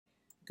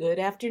Good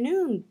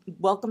afternoon.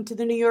 Welcome to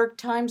the New York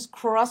Times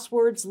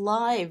Crosswords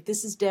Live.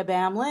 This is Deb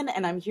Amlin,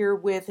 and I'm here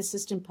with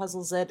Assistant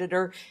Puzzles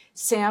Editor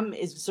Sam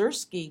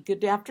Izerski.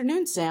 Good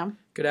afternoon, Sam.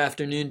 Good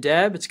afternoon,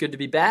 Deb. It's good to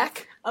be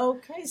back.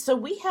 Okay, so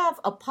we have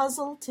a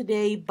puzzle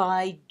today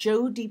by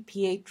Joe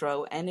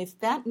Pietro, and if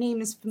that name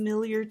is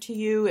familiar to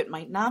you, it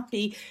might not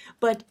be,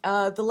 but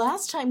the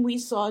last time we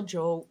saw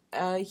Joe,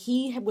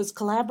 he was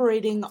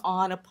collaborating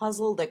on a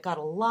puzzle that got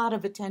a lot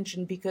of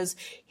attention because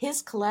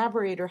his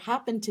collaborator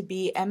happened to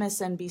be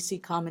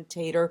MSNBC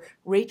commentator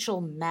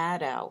Rachel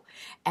Maddow,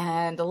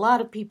 and a lot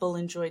of people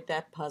enjoyed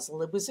that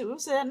puzzle. It was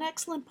an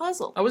excellent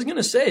puzzle. I was going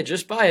to say,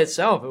 just by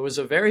itself, it was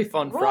a very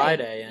fun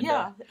Friday.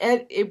 And,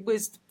 and it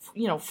was,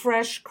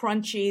 fresh,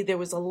 crunchy. There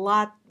was a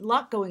lot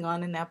going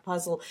on in that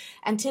puzzle.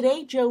 And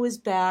today Joe is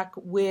back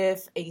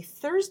with a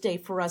Thursday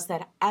for us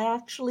that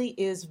actually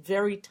is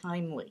very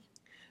timely.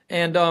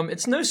 And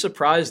it's no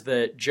surprise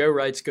that Joe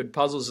writes good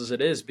puzzles as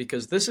it is,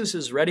 because this is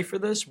his, ready for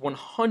this,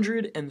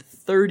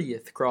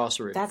 130th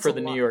crossword for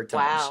the New York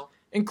Times. Wow.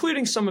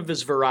 Including some of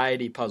his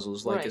variety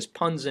puzzles, like his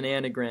puns and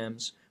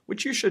anagrams,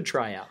 which you should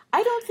try out.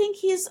 I don't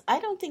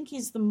think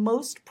he's the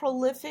most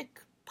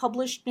prolific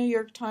published New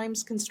York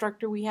Times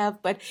constructor we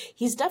have, but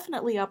he's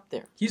definitely up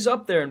there. He's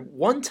up there, and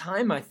one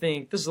time, I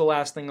think, this is the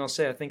last thing I'll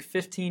say, I think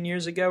 15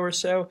 years ago or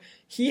so,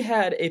 he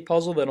had a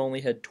puzzle that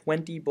only had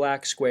 20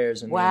 black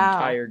squares in the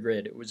entire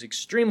grid. It was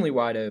extremely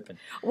wide open.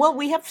 Well,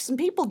 we have some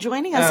people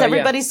joining us.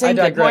 Everybody's saying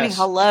good morning.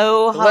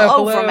 Hello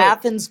from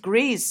Athens,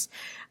 Greece.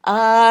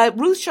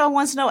 Ruth Shaw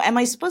wants to know, am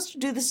I supposed to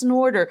do this in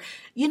order?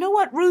 You know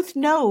what, Ruth?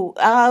 No.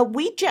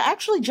 We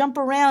actually jump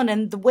around,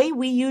 and the way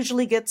we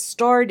usually get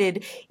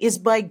started is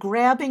by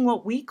grabbing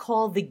what we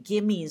call the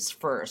gimmies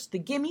first. The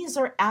gimmies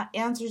are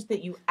answers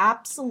that you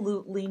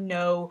absolutely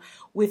know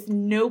with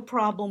no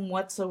problem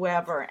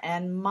whatsoever.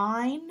 And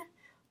mine,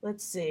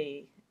 let's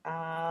see.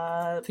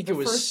 I think it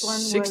was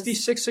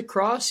 66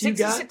 across.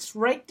 66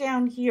 right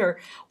down here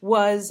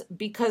was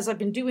because I've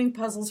been doing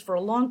puzzles for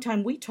a long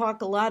time. We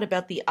talk a lot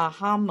about the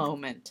aha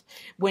moment.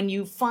 When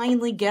you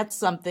finally get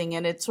something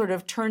and it sort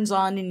of turns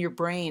on in your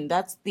brain.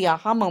 That's the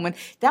aha moment.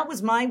 That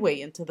was my way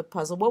into the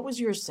puzzle. What was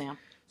yours, Sam?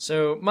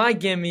 So my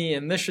gimme,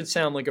 and this should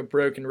sound like a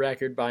broken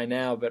record by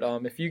now, but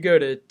if you go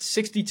to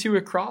 62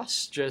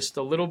 across, just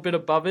a little bit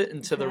above it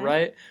and to the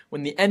right,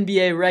 when the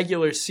NBA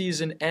regular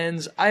season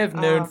ends, I have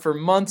known for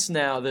months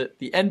now that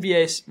the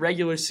NBA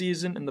regular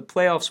season and the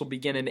playoffs will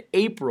begin in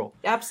April.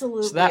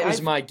 Absolutely. So that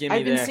was my gimme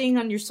I've been seeing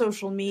on your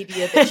social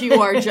media that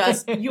you are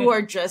just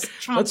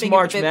chomping That's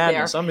March a bit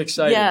Madness. there. I'm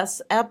excited.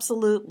 Yes,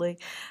 absolutely.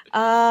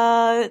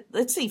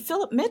 Let's see.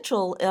 Philip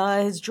Mitchell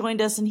has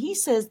joined us, and he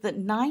says that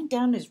 9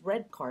 down is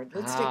red card.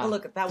 Let's take a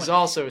look at that one. He's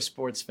also a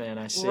sports fan,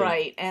 I see.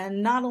 Right,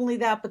 and not only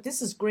that, but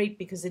this is great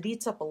because it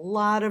eats up a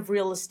lot of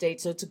real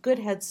estate, so it's a good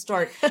head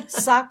start.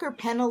 Soccer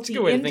penalty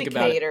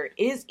indicator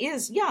is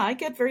I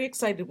get very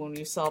excited when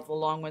you solve the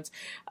long ones.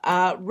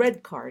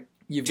 Red card.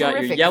 You've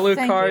got your yellow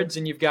cards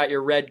and you've got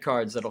your red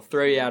cards that'll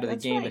throw you out of the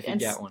game if you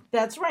get one.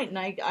 That's right, and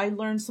I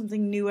learn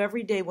something new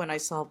every day when I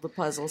solve the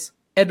puzzles.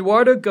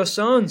 Eduardo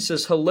Gosson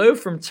says hello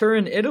from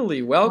Turin,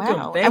 Italy. Welcome.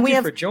 Wow. Thank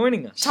you for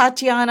joining us.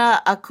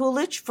 Tatiana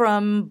Akulich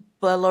from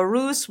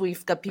Belarus.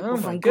 We've got people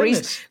from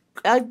Greece.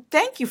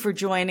 Thank you for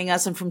joining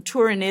us, and from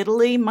Turin,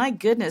 Italy. My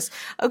goodness.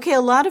 Okay,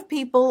 a lot of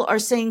people are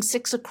saying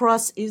 6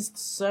 across is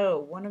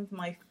one of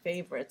my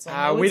favorites.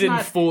 We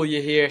didn't fool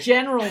you here.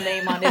 General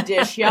name on a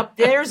dish. Yep,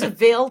 there's a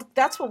veiled,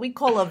 that's what we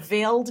call a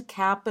veiled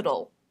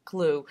capital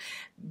clue.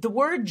 The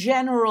word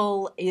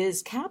general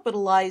is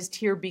capitalized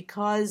here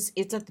because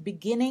it's at the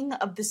beginning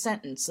of the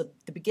sentence, at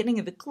the beginning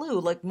of the clue.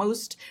 Like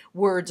most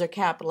words are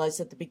capitalized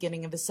at the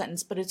beginning of a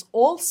sentence, but it's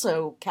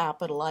also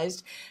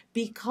capitalized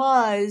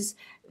because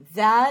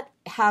that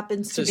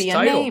happens to be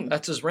a name.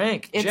 That's his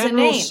rank. It's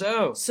General a name.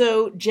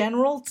 So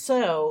General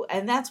So,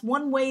 and that's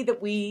one way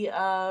that we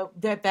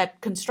that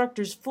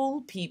constructors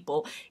fool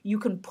people. You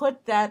can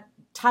put that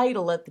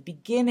title at the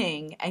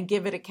beginning and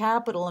give it a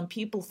capital, and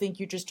people think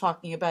you're just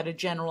talking about a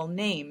general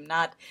name,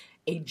 not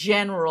a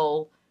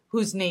general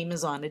whose name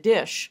is on a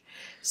dish.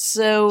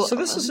 So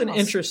this is an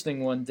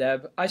interesting one,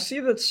 Deb. I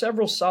see that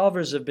several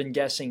solvers have been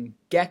guessing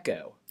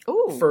gecko.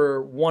 Ooh. For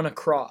 1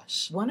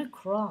 across. 1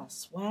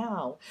 across.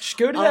 Wow. Just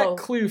go to that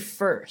clue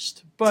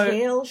first.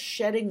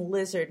 Tail-shedding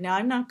lizard. Now,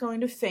 I'm not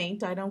going to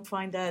faint. That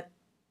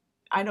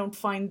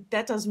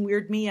doesn't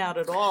weird me out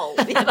at all,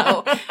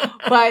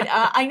 But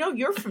I know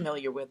you're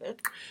familiar with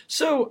it.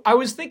 So I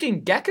was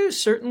thinking gecko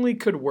certainly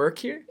could work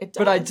here. It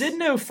does. But I did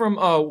know from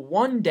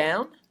 1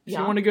 down, if you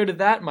want to go to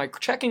that,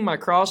 checking my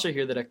crosser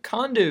here, that a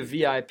condo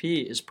VIP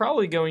is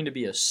probably going to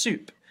be a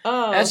soup.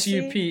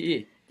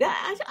 S-U-P-E.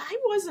 I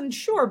wasn't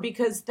sure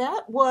because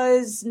that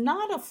was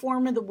not a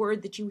form of the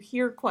word that you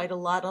hear quite a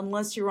lot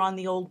unless you're on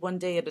the old One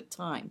Day at a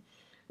Time,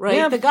 right?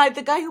 Yeah. The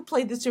guy who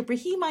played the super,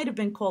 he might have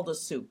been called a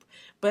soup,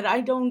 but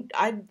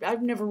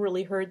I've never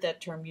really heard that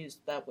term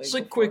used that way. Just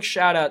a quick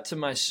shout out to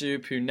my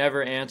soup who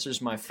never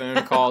answers my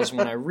phone calls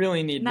when I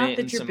really need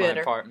maintenance in my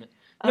apartment.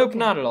 Nope,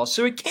 not at all.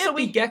 So it can't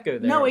be gecko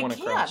there. No, it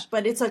can't.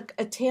 But it's a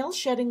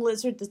tail-shedding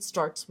lizard that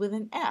starts with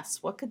an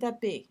S. What could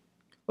that be?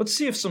 Let's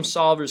see if some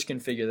solvers can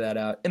figure that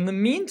out. In the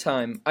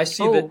meantime, I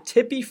see that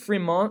Tippy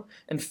Fremont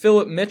and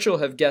Philip Mitchell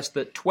have guessed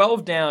that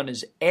 12 down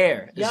is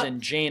Eyre, as in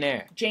Jane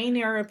Eyre. Jane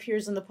Eyre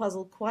appears in the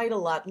puzzle quite a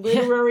lot.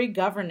 Literary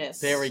governess.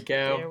 There we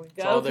go. There we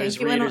go. To all those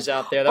readers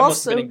out there, that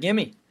must have been a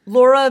gimme.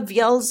 Laura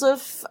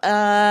Vielzov,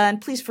 and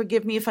please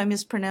forgive me if I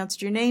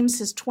mispronounced your name,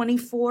 says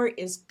 24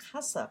 is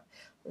Casa.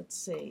 Let's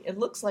see. It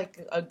looks like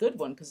a good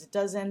one because it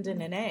does end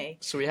in an A.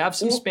 So we have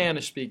some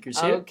Spanish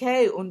speakers here.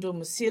 Okay, un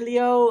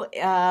domicilio.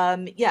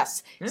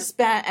 Yes,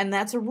 and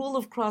that's a rule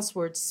of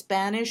crosswords.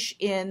 Spanish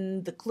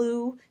in the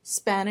clue,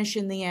 Spanish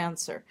in the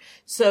answer.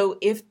 So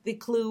if the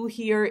clue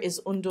here is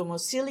un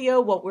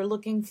domicilio, what we're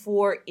looking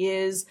for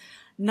is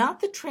not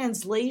the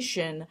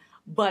translation,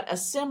 but a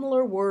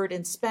similar word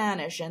in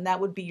Spanish, and that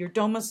would be your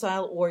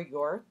domicile or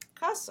your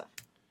casa.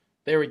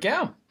 There we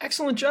go.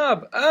 Excellent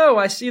job. Oh,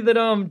 I see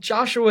that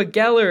Joshua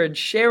Geller and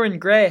Sharon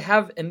Gray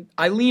and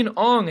Eileen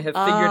Ong have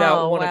figured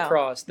out one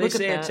across. They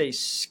say it's a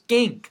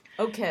skink.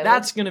 Okay.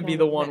 That's going to be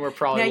the one we're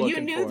probably looking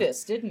for. Now, you knew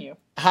this, didn't you?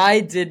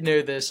 I did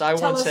know this. I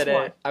once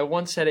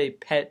had a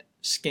pet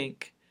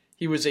skink.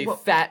 He was a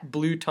fat,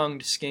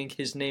 blue-tongued skink.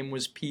 His name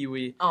was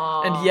Pee-wee.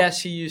 And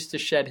yes, he used to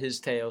shed his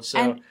tail,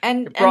 so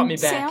it brought me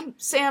back.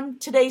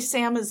 Today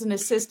Sam is an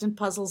assistant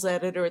puzzles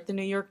editor at the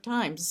New York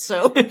Times,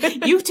 so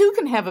you too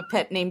can have a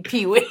pet named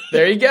Pee-wee.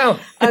 There you go.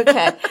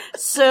 Okay,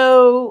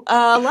 so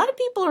a lot of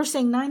people are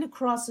saying 9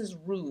 across is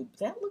Rube.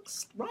 That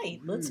looks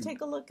right. Let's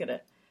take a look at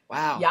it.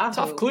 Wow, Yahoo.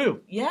 Tough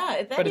clue.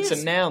 Yeah, but it's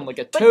a noun, like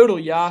a total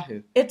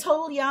Yahoo. A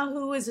total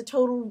Yahoo is a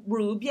total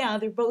Rube. Yeah,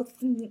 they're both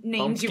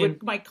names you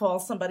might call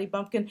somebody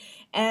Bumpkin.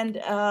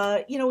 And,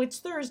 it's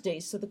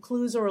Thursday, so the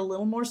clues are a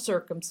little more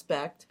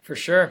circumspect. For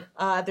sure.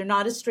 They're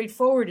not as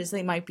straightforward as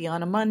they might be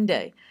on a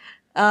Monday.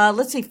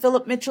 Let's see,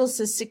 Philip Mitchell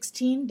says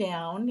 16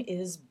 down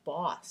is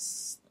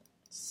boss.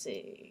 Let's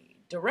see,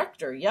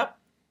 director, yep.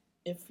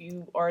 If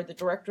you are the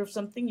director of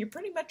something, you're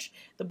pretty much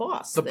the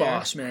boss. The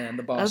boss man,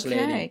 the boss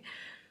lady.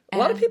 A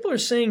lot of people are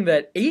saying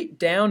that 8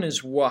 down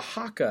is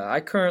Oaxaca.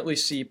 I currently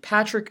see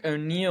Patrick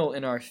O'Neill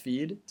in our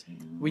feed.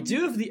 We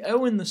do have the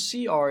O and the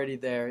C already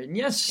there. And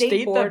yes,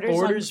 state that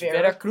borders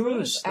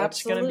Veracruz.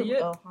 That's going to be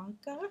it.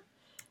 Oaxaca.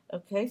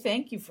 Okay,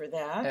 thank you for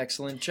that.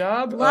 Excellent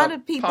job. A lot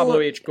of people. Pablo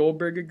H.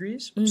 Goldberg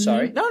agrees.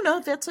 Sorry. No,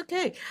 that's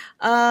okay.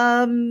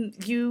 You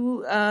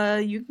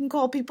can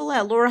call people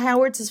out. Laura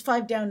Howard says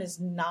 5 down is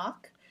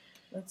knock.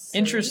 Let's see.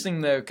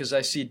 Interesting, though, because I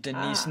see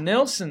Denise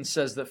Nilsson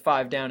says that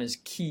 5 down is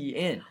key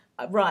in.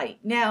 Right.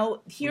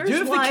 Now, here's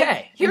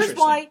why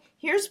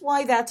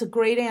that's a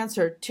great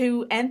answer.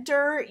 To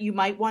enter, you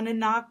might want to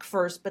knock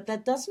first, but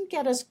that doesn't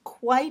get us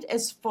quite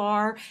as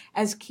far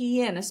as key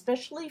in,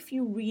 especially if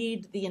you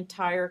read the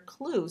entire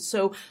clue.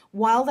 So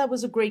while that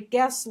was a great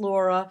guess,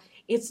 Laura,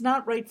 it's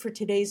not right for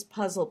today's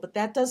puzzle, but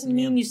that doesn't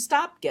mean you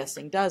stop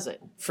guessing, does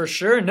it? For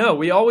sure. No,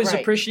 we always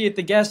appreciate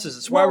the guesses.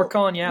 That's why we're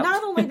calling you out.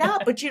 Not only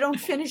that, but you don't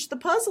finish the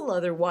puzzle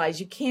otherwise.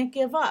 You can't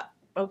give up.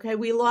 Okay,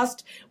 we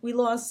lost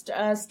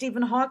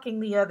Stephen Hawking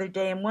the other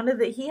day,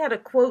 and he had a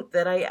quote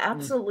that I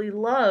absolutely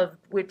loved,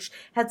 which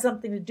had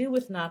something to do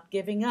with not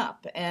giving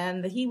up.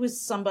 And he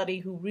was somebody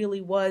who really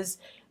was,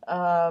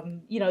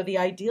 the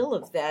ideal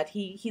of that.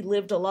 He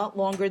lived a lot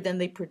longer than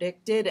they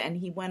predicted, and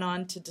he went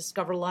on to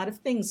discover a lot of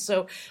things.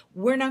 So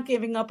we're not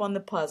giving up on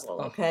the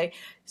puzzle. Okay,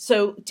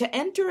 so to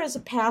enter as a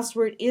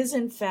password is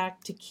in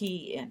fact to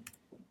key in.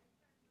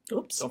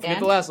 Oops. Don't forget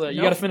the last letter.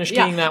 You got to finish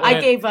keying that one. I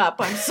gave up.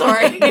 I'm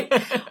sorry.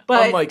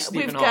 But unlike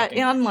Stephen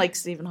Hawking. Unlike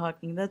Stephen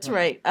Hawking. That's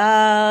right.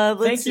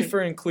 Thank you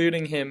for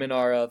including him in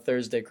our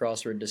Thursday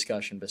crossword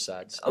discussion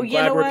besides. I'm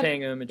glad we're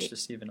paying homage to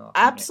Stephen Hawking.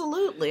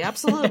 Absolutely.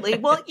 Absolutely.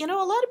 Well, a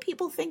lot of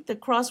people think that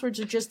crosswords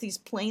are just these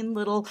plain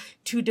little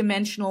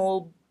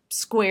two-dimensional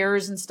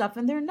squares and stuff,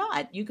 and they're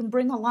not. You can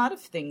bring a lot of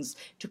things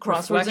to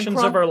crosswords.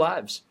 Reflections of our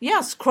lives.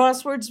 Yes,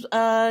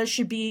 crosswords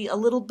should be a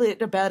little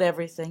bit about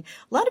everything.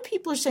 A lot of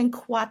people are saying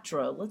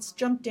quattro. Let's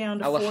jump down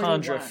to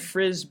Alejandra 41.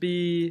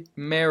 Frisbee,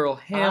 Merrill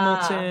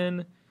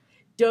Hamilton.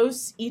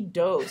 Dos y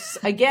dos.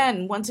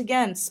 Once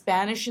again,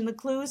 Spanish in the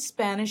clue,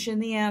 Spanish in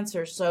the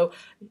answer. So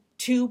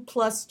 2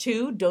 plus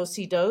 2, dos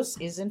y dos,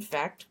 is in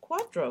fact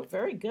quattro.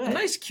 Very good. A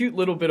nice, cute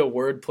little bit of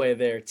wordplay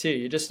there too.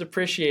 You just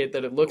appreciate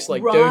that it looks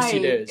like dos y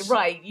dos.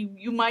 Right.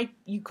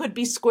 You could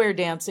be square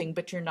dancing,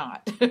 but you're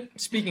not.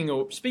 Speaking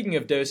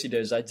of dos y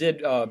dos, I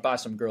did buy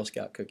some Girl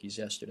Scout cookies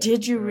yesterday.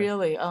 Did you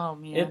really? Oh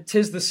man,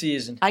 'tis the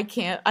season. I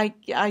can't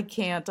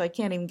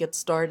even get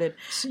started.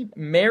 See,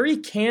 Mary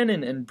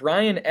Cannon and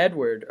Brian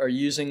Edward are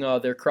using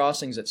their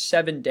crossings at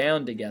 7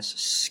 down to guess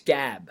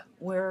scab.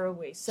 Where are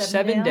we?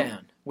 7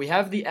 down. We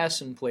have the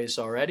S in place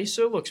already,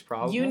 so it looks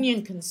probable.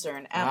 Union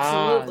concern,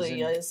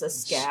 absolutely. Is a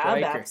scab,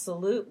 striker.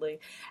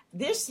 Absolutely.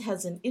 This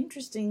has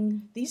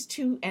these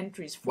two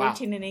entries,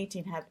 14 and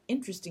 18, have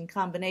interesting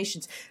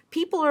combinations.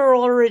 People are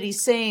already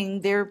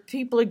saying,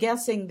 people are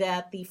guessing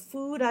that the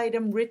food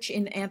item rich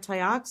in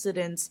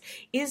antioxidants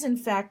is in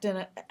fact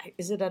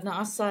is it an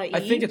acai? I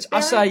think it's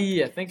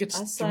acai. I think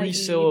it's acai 3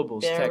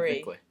 syllables,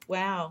 technically.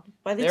 Wow.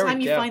 By the time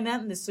you find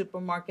that in the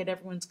supermarket,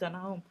 everyone's gone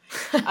home.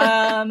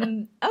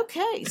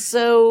 Okay,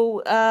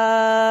 so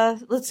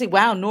let's see.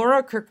 Wow,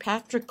 Nora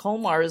Kirkpatrick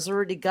Colmar has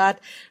already got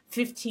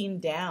 15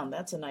 down.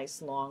 That's a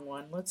nice long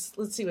one. Let's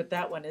see what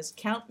that one is.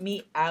 Count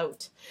me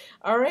out.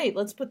 All right,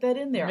 let's put that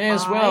in there. May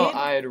as well.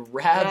 I'd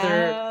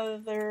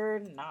rather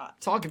not.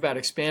 Talk about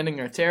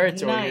expanding our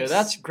territory here.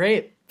 That's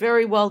great.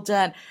 Very well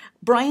done.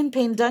 Brian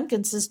Payne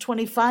Duncan says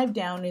 25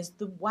 down is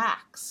the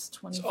wax.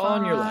 25. It's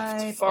on your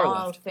left, far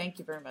left. Thank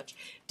you very much.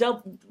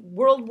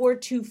 World War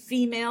II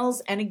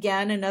females, and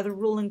again, another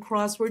rule in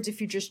crosswords, if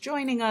you're just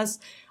joining us,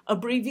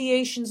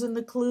 abbreviations in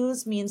the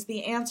clues means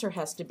the answer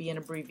has to be an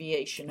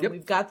abbreviation. And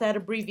we've got that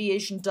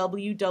abbreviation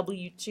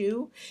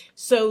WW2.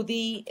 So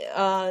the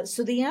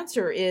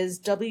answer is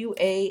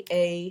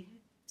WAACS,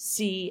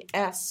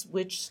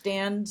 which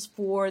stands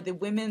for the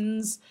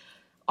Women's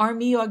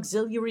Army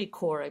Auxiliary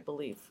Corps, I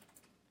believe.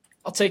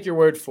 I'll take your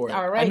word for it.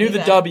 All right, I knew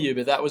the W,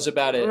 but that was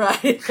about it.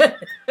 Right.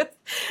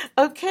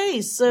 Okay,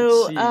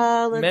 so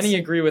let's Many see.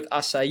 agree with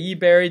Acai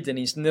Berry,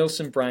 Denise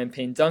Nilsson, Brian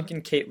Payne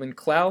Duncan, Caitlin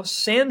Klaus.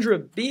 Sandra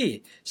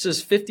B.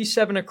 says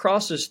 57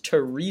 across is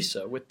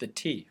Teresa with the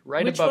T,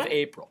 right Which above one?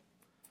 April.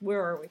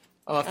 Where are we?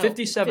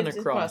 57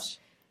 across.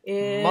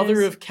 Is...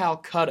 Mother of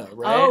Calcutta,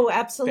 right? Oh,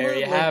 absolutely. There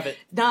you have it.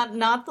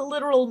 Not the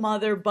literal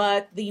mother,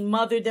 but the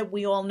mother that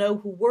we all know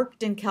who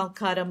worked in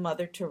Calcutta,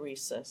 Mother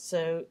Teresa.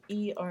 So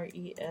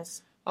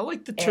E-R-E-S. I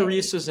like the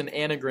Teresa as an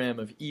anagram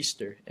of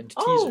Easter and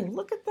teaser. Oh,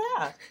 look at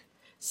that.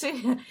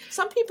 See,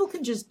 some people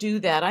can just do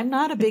that. I'm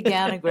not a big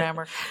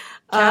anagrammer.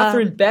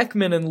 Catherine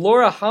Beckman and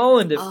Laura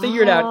Holland have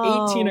figured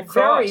out 18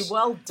 across. Very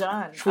well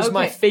done. Which was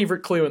my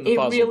favorite clue in the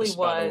puzzle. It really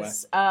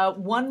was.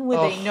 One with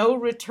a no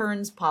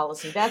returns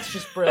policy. That's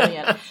just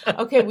brilliant.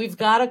 Okay, we've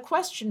got a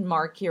question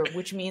mark here,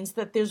 which means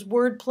that there's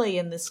wordplay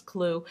in this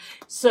clue.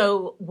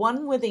 So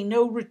one with a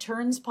no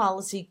returns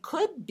policy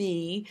could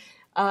be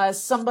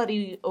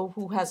somebody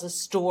who has a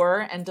store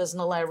and doesn't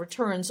allow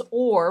returns,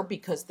 or,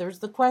 because there's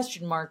the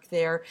question mark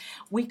there,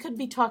 we could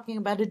be talking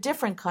about a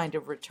different kind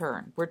of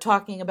return. We're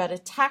talking about a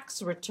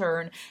tax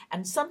return,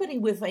 and somebody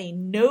with a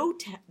no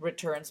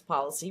returns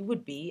policy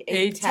would be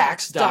a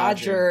tax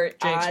dodger.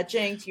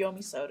 Jinx, you owe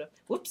me soda.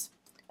 Whoops.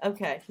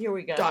 Okay, here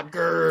we go.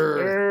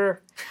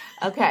 Dodger.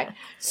 Okay,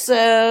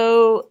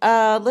 so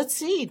let's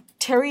see.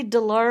 Terry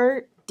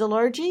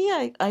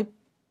Delargy,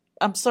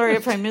 I'm sorry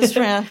if I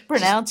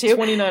mispronounce you.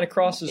 29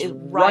 across is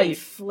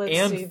rife,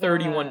 and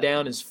 31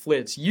 down is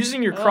flits.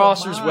 Using your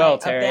crossers well,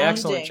 Terry. Abounding.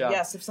 Excellent job.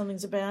 Yes, if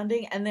something's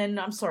abounding. And then,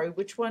 I'm sorry,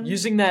 which one?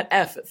 Using that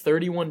F at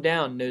 31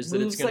 down knows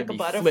that it's going to be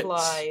flits. Moves like a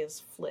butterfly is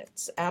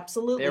flits.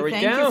 Absolutely. There we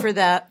Thank go. you for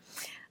that.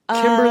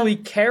 Kimberly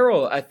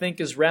Carroll, I think,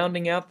 is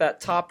rounding out that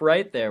top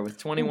right there with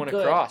 21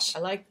 across. I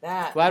like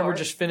that. Glad we're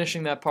just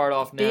finishing that part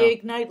off now.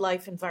 Big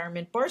nightlife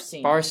environment.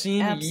 Barsine.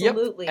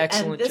 Absolutely. Yep.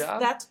 Excellent job.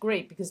 That's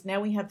great, because now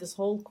we have this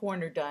whole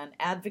corner done.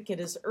 Advocate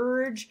is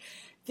urge.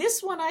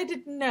 This one I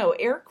didn't know.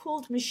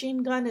 Air-cooled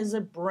machine gun is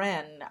a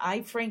Bren.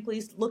 I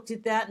frankly looked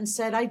at that and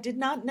said I did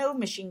not know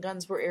machine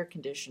guns were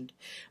air-conditioned.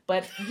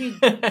 But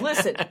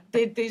listen,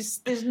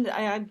 there's a lot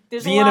I don't know.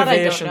 The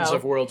innovations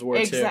of World War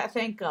II.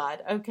 Thank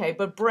God. Okay,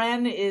 but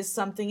Bren is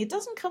something, it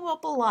doesn't come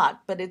up a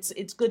lot, but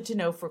it's good to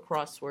know for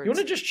crosswords. You want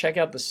to just check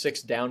out the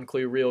 6 down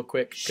clue real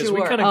quick? Because Sure.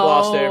 we kind of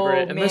glossed over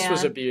it, and this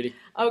was a beauty.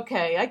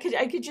 Okay, I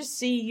could just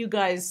see you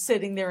guys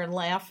sitting there and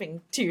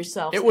laughing to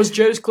yourselves. It was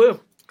Joe's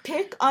clue.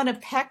 Pick on a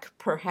peck,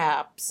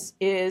 perhaps,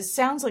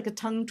 sounds like a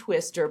tongue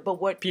twister, but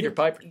what... Peter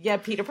Piper. Yeah,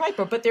 Peter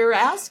Piper. But they're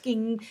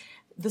asking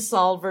the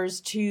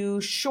solvers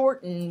to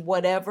shorten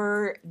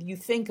whatever you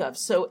think of.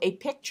 So a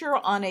picture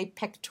on a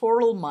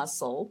pectoral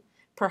muscle,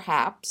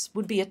 perhaps,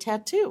 would be a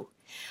tattoo.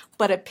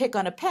 But a pick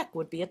on a peck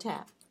would be a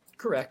tat.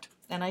 Correct.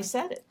 And I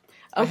said it.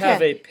 Okay. I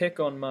have a pick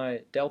on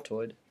my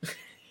deltoid.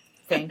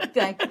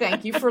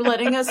 Thank you for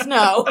letting us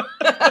know.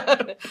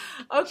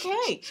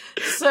 Okay,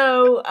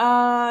 so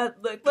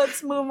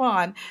let's move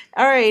on.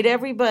 All right,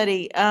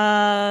 everybody.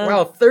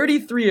 Wow,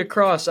 33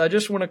 across. I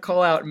just want to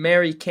call out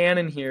Mary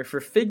Cannon here for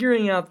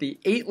figuring out the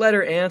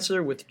 8-letter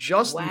answer with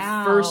just the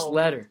first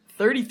letter.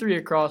 33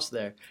 across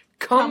there.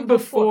 Come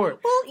before.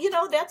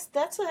 Well,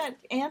 that's an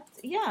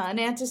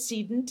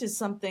antecedent to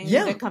something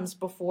that comes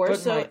before. But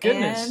so, my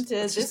goodness, and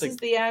this is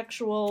the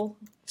actual.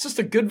 It's just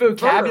a good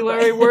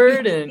vocabulary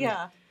word, and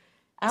yeah.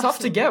 Tough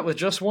to get with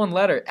just one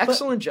letter.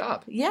 Excellent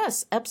job.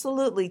 Yes,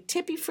 absolutely.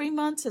 Tippy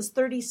Fremont says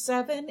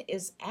 37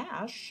 is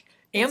ash.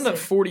 And the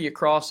 40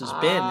 across is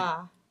bin.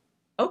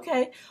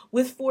 Okay.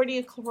 With 40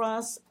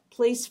 across,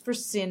 place for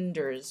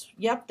cinders.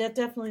 Yep, that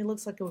definitely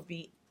looks like it would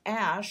be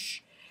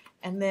ash.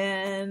 And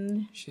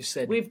then she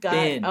said we've got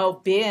bin.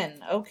 bin.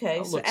 Okay,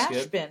 that so ash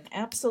good. bin.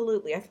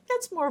 Absolutely. I think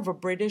that's more of a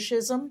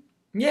Britishism.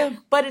 Yeah.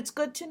 But it's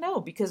good to know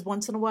because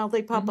once in a while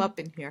they pop up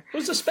in here. It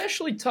was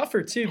especially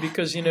tougher, too,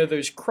 because,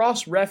 those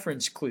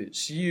cross-reference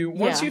clues.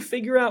 Once you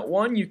figure out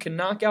one, you can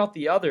knock out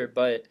the other,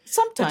 but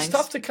sometimes it's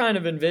tough to kind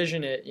of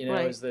envision it,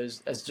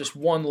 as just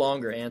one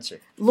longer answer.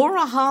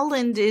 Laura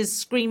Holland is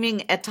screaming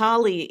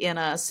Etali in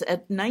us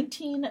at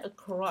 19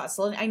 across.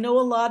 I know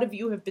a lot of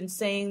you have been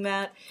saying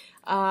that.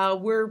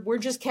 We're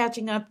just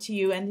catching up to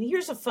you. And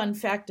here's a fun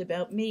fact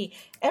about me.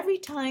 Every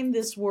time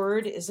this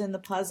word is in the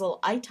puzzle,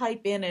 I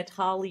type in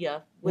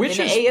Italia with Which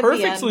an is A at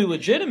perfectly the end,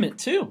 legitimate,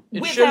 too.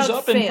 It without shows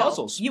up fail. in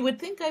puzzles. You would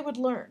think I would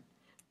learn,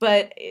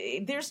 but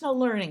there's no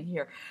learning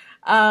here.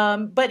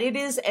 But it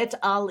is et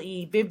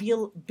al.e,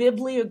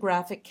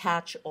 bibliographic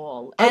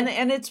catch-all.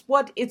 And it's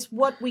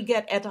what we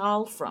get et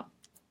al. From.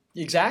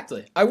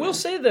 Exactly. I will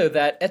say, though,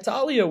 that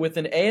Italia with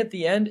an A at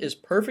the end is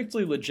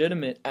perfectly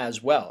legitimate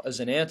as well as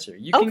an answer.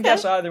 You can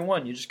guess either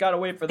one. You just got to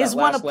wait for that last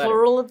letter. Is one a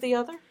plural of the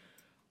other?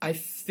 I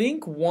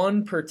think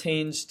one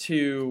pertains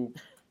to,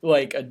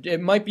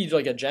 it might be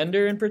like a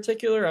gender in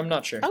particular. I'm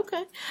not sure.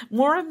 Okay.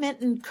 Maura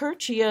Minton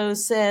Curcio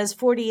says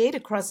 48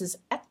 across is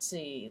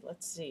Etsy.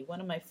 Let's see.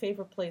 One of my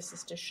favorite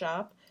places to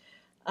shop.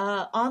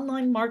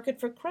 Online market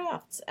for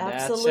crafts.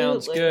 Absolutely. That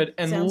sounds good.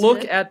 And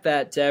look at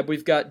that, Deb.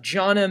 We've got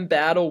John M.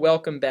 Battle,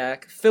 welcome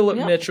back. Philip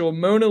Mitchell,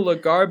 Mona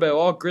Lagarbo,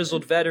 all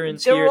grizzled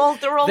veterans here.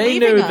 They're all they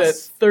leaving know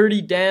us. that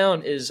 30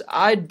 down is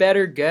I'd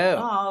better go.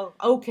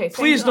 Oh, okay.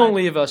 Please don't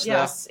leave us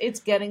now. Yes,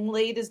 it's getting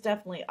late is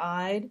definitely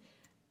I'd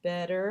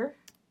better.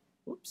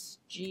 Oops.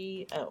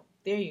 G-O.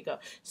 There you go.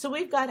 So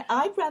we've got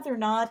I'd rather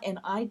not and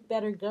I'd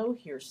better go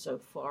here so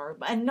far.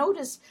 And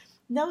notice,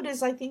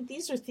 I think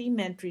these are theme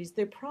entries.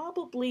 They're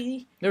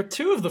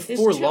two of the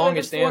four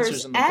longest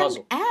answers in the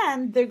puzzle.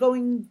 And they're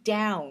going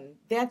down.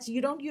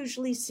 You don't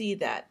usually see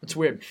that. It's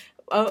weird.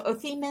 A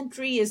theme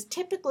entry is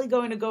typically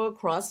going to go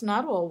across,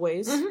 not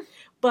always.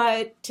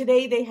 But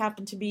today they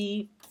happen to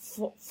be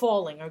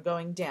falling or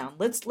going down.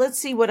 Let's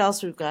see what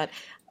else we've got.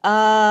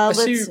 I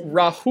see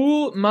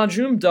Rahul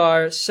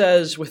Majumdar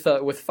says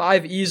with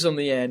 5 E's on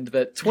the end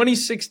that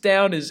 26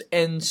 down is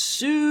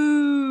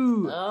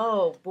ensue.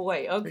 Oh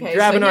boy, okay.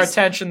 Grabbing our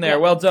attention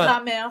there. Well done.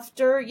 Come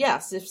after,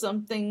 yes. If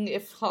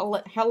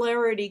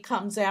hilarity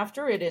comes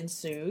after, it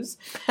ensues.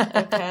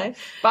 Okay.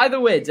 By the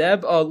way,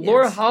 Deb,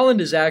 Laura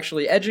Holland is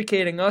actually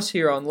educating us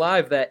here on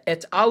live that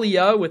et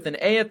alia with an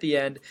A at the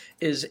end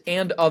is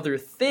and other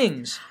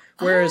things.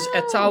 Whereas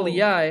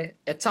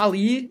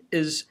Italie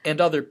is and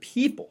other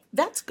people.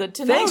 That's good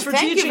to know. Thanks for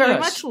teaching us. Thank you very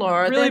much,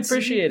 Laura. Really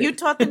appreciate it. You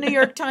taught the New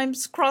York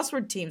Times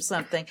crossword team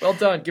something. Well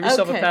done. Give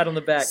yourself a pat on the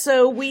back.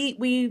 So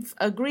we've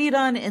agreed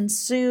on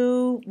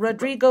ensue.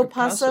 Rodrigo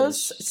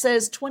Pasos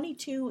says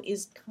 22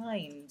 is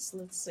kinds.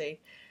 Let's see.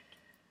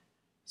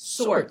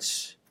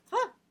 Sorts.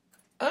 Huh.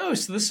 Oh,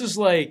 so this is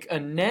like a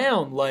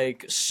noun,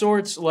 like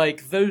sorts,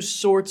 like those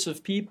sorts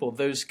of people,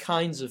 those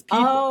kinds of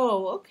people.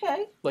 Oh,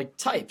 okay. Like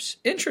types.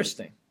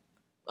 Interesting.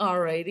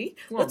 Alrighty.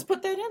 Well, let's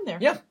put that in there.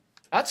 Yeah,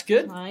 that's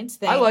good. Kinds,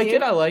 I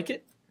like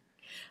it.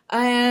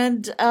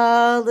 And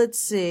let's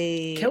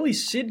see. Kelly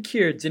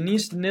Sidkier,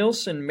 Denise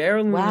Nilsson,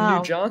 Marilyn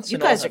New Johnson. You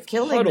guys are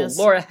killing Huddle, us.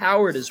 Laura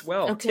Howard as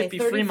well. Okay, Tippy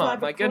Fremont,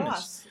 my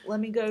goodness.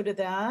 Let me go to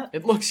that.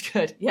 It looks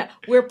good. Yeah,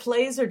 where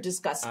plays are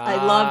discussed. I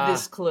love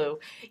this clue.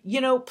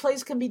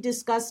 Plays can be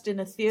discussed in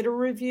a theater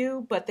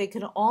review, but they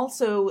can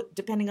also,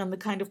 depending on the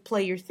kind of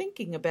play you're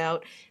thinking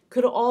about,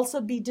 could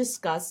also be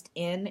discussed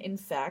in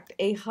fact,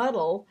 a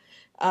huddle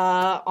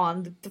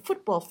on the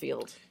football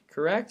field.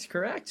 Correct.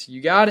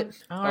 You got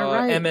it. All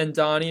right. MN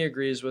Donnie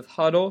agrees with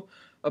Huddle.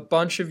 A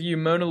bunch of you,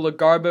 Mona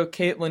Lagarbo,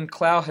 Caitlin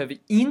Clow, have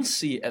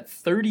Incy at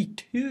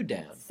 32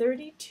 down.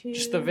 32.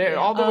 Just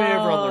all the way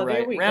over on the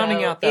right,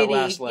 rounding out that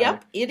last letter.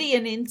 Yep, Itty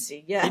and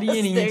Incy. Yes, Itty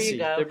and Incy. There you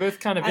go. They're both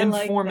kind of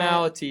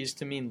informalities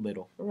to mean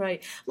little.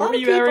 Right. What a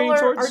lot of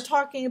people are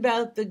talking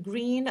about the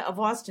Green of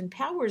Austin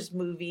Powers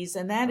movies,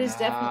 and that is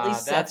definitely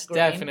Seth Green.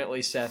 That's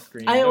definitely Seth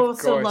Green. I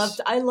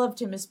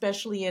loved him,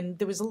 especially in,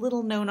 there was a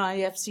little known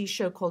IFC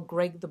show called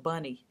Greg the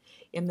Bunny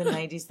in the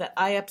 90s that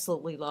I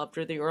absolutely loved,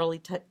 or the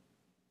early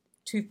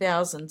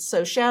 2000s.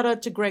 So shout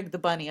out to Greg the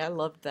Bunny. I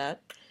loved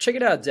that. Check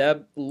it out,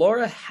 Deb.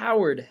 Laura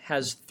Howard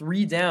has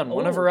 3 down.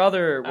 One of her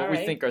other, what we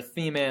think are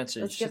theme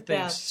answers. She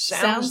thinks,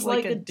 sounds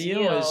like a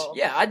deal.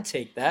 Yeah, I'd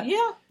take that.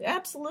 Yeah,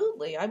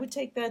 absolutely. I would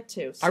take that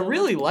too. So I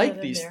really like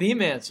these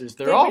theme answers.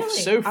 They're all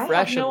so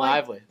fresh and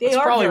lively. That's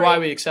probably why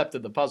we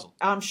accepted the puzzle.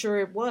 I'm sure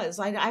it was.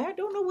 I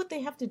don't know what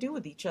they have to do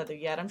with each other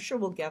yet. I'm sure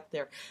we'll get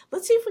there.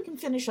 Let's see if we can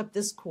finish up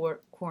this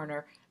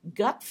corner.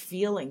 Gut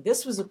feeling.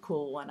 This was a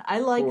cool one. I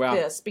like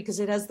this because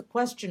it has the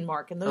question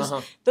mark, and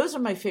those are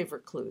my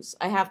favorite clues.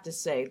 I have to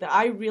say that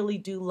I really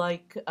do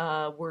like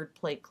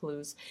wordplay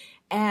clues.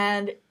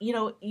 And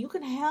you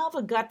can have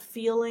a gut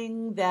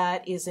feeling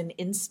that is an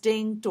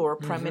instinct or a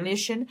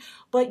premonition,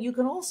 but you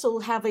can also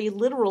have a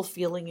literal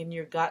feeling in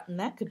your gut, and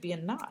that could be a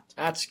knot.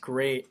 That's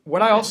great.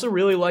 What I also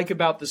really like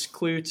about this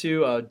clue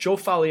too, Joe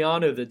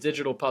Faliano, the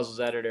digital puzzles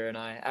editor, and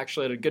I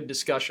actually had a good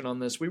discussion on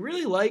this. We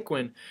really like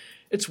when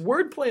It's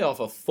wordplay off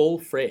a full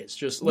phrase.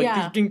 Just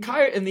like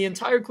the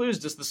entire clue is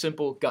just the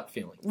simple gut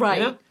feeling. Right,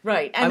 you know?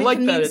 Right. And it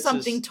can mean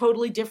something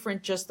totally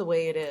different just the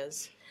way it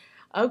is.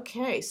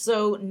 Okay,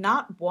 so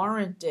not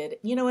warranted.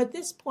 You know, at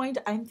this point,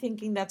 I'm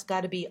thinking that's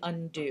got to be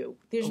undue.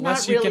 There's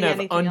Unless not really you can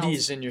have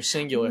undies else. in your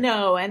singular.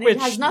 No, and it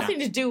has nothing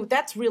to do.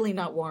 That's really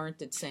not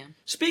warranted, Sam.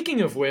 Speaking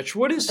of which,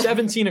 what is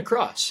 17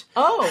 across?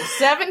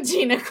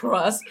 17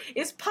 across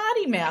is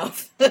potty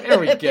mouth. There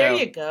we go. There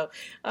you go.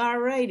 All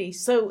righty.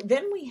 So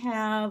then we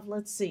have,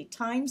 let's see,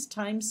 time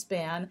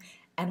span.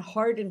 And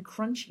hard and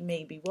crunchy,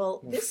 maybe.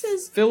 Well, this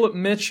is... Philip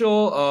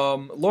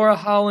Mitchell, Laura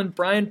Holland,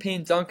 Brian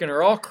Payne Duncan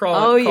are all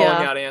calling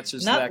out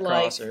answers to that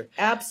crosser.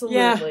 Absolutely.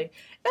 Yeah.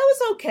 That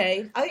was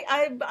okay.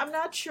 I'm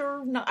not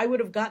sure I would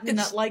have gotten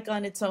nut like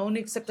on its own,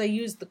 except I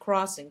used the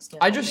crossings to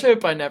help I just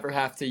hope I never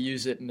have to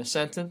use it in a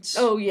sentence.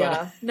 Oh,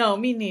 yeah. No,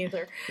 me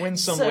neither. Win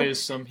some,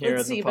 lose some here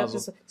in the puzzle.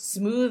 About this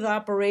smooth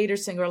operator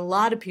singer. A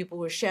lot of people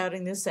were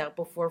shouting this out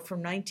before.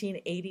 From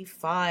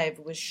 1985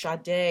 was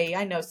Sade.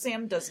 I know,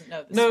 Sam doesn't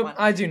know this one. No,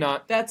 I do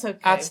not. That's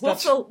okay.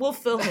 We'll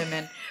fill him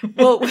in.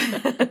 Well,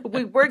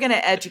 we're going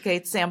to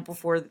educate Sam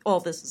before all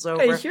this is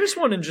over. Hey, here's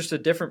one in just a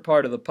different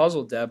part of the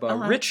puzzle, Deb.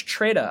 Rich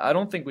Treda, I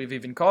don't think we've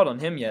even called on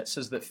him yet,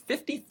 says that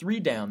 53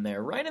 down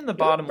there, right in the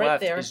bottom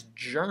left, is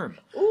germ.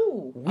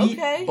 Ooh, wheat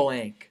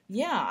blank.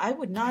 Yeah, I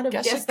would not have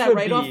guessed that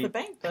right off the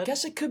bank. But I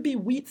guess it could be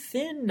wheat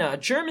thin.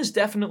 Germ is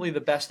definitely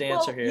the best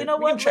answer here. You know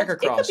what? Check our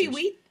crossings. It could be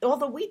wheat. All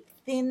the wheat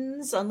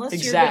thins,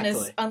 unless you're going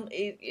to.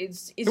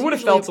 It would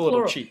have felt a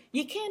little cheap.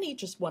 You can't eat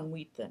just one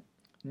wheat thin.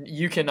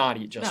 You cannot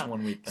eat just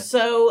one wheat thin.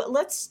 So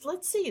let's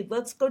see.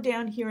 Let's go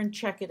down here and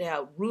check it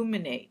out.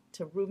 Ruminate.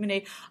 To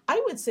ruminate,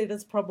 I would say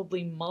that's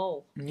probably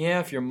mull.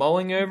 Yeah, if you're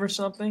mulling over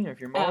something, or if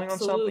you're mulling on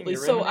something,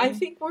 you're so I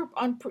think we're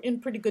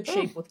in pretty good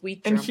shape with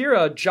wheat germ. And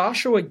here,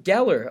 Joshua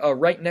Geller,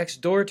 right next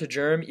door to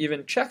germ,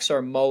 even checks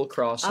our mull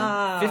crossing.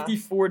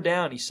 54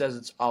 down, he says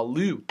it's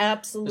Alu.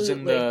 Absolutely. As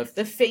in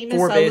the famous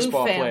Alu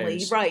family.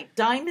 Players. Right.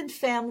 Diamond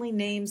family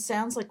name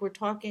sounds like we're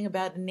talking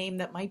about a name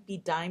that might be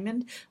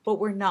diamond, but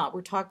we're not.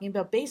 We're talking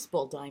about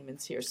baseball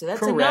diamonds here. So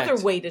that's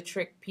another way to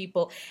trick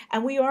people.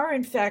 And we are,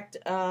 in fact,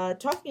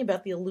 talking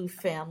about the Alu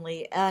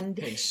family and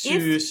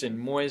Jesus and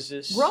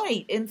Moises.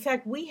 Right. In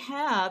fact, we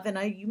have,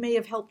 and you may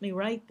have helped me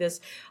write this,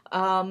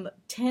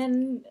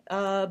 10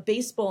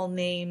 baseball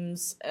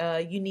names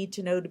you need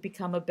to know to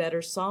become a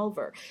better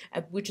solver,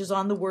 which is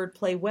on the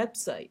Wordplay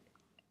website.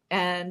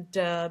 And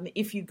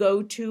if you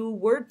go to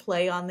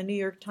Wordplay on the New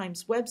York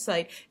Times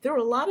website, there are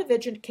a lot of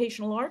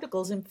educational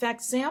articles. In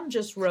fact, Sam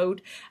just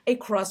wrote a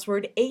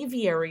crossword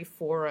aviary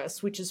for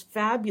us, which is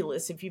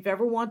fabulous. If you've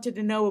ever wanted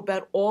to know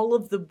about all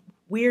of the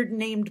weird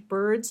named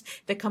birds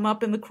that come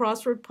up in the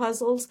crossword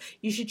puzzles,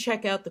 you should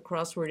check out the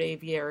Crossword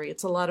Aviary.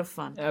 It's a lot of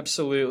fun.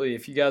 Absolutely.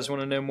 If you guys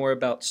want to know more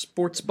about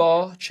sports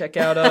ball, check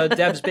out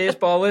Deb's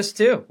baseball list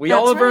too. We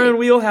all have our own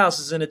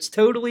wheelhouses, and it's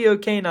totally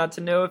okay not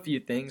to know a few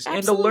things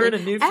and to learn a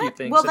new few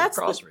things in the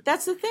crossword.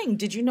 That's the thing.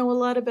 Did you know a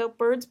lot about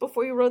birds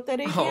before you wrote that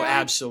aviary? Oh,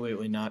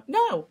 absolutely not.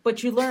 No,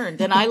 but you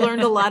learned, and I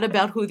learned a lot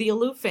about who the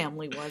Aloof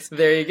family was.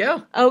 There you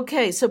go.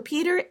 Okay, so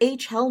Peter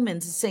H.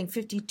 Hellmans is saying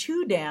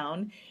 52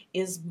 down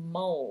is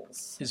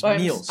moles.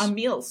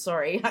 Meals,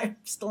 sorry. I'm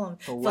still on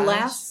the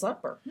Last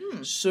Supper.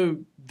 So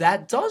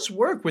that does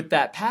work with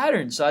that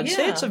pattern. So I'd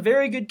say it's a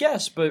very good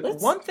guess. But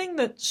one thing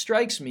that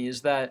strikes me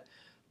is that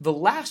the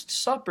Last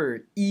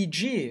Supper,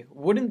 e.g.,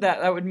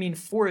 that would mean,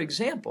 for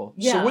example.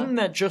 Yeah. So wouldn't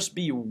that just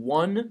be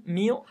one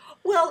meal?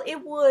 Well,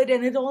 it would,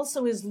 and it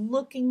also is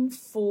looking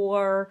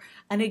for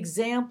an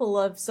example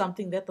of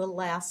something that the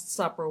Last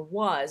Supper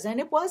was, and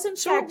it was in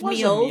fact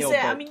meals.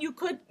 I mean, you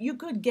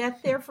could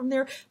get there from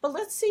there, but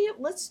let's see.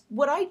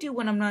 What I do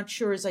when I'm not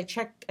sure is I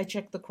check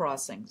the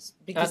crossings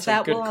because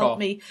that will help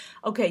me.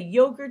 Okay,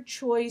 yogurt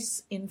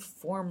choice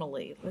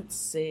informally. Let's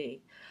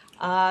see.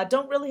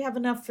 Don't really have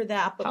enough for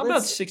that. But how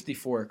about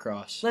 64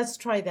 across? Let's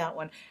try that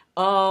one.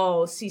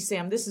 Oh, see,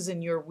 Sam, this is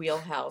in your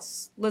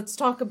wheelhouse. Let's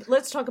talk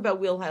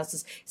about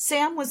wheelhouses.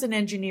 Sam was an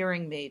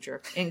engineering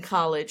major in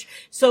college,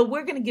 so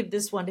we're going to give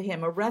this one to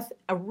him.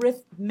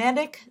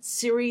 Arithmetic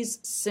series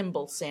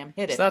symbol, Sam.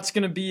 Hit it. So that's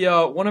going to be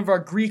one of our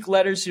Greek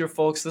letters here,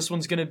 folks. This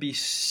one's going to be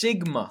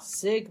sigma.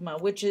 Sigma,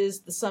 which is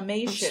the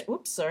summation.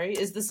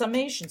 Is the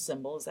summation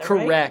symbol. Is that correct?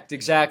 Right? Correct,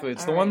 exactly.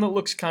 It's the one that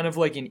looks kind of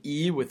like an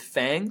E with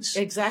fangs.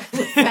 Exactly,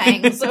 with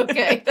fangs.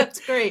 Okay, that's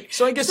great.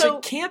 So I guess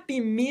it can't be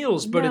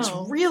meals, but it's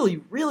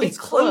really, really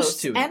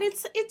close to it. And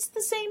it's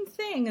the same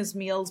thing as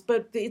meals,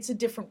 but it's a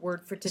different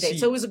word for today.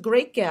 So it was a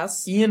great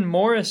guess. Ian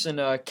Morris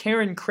and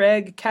Karen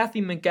Craig, Kathy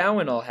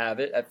McGowan all have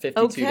it at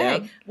 52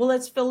 down. Well,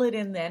 let's fill it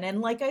in then. And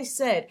like I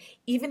said,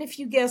 even if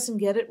you guess and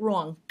get it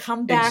wrong,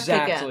 come back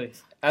again. Absolutely.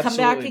 Come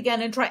back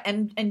again and try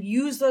and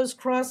use those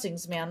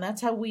crossings, man.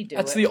 That's how we do it.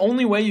 That's the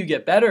only way you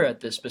get better at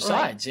this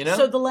besides,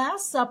 So the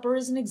Last Supper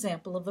is an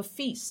example of a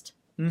feast.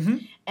 Mm-hmm.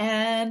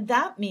 And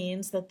that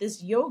means that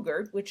this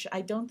yogurt, which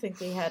I don't think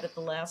we had at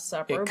the Last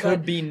Supper. It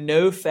could be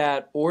no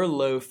fat or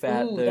low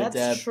fat, though, that's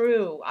Deb.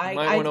 True.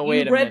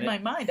 You read my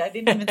mind. I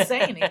didn't even say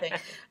anything.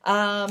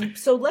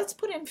 So let's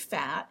put in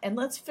fat, and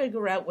let's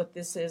figure out what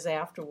this is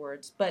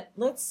afterwards. But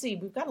let's see.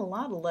 We've got a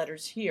lot of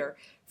letters here.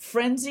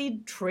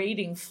 Frenzied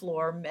trading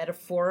floor,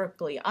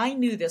 metaphorically. I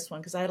knew this one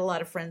because I had a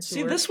lot of friends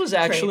who were this was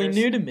actually traders.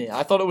 new to me.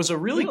 I thought it was a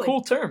really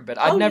cool term, but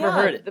I'd never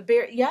heard it. The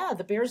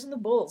bears and the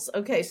bulls.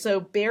 Okay,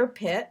 so bear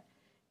pit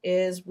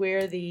is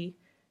where the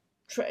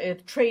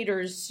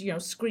traders,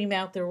 scream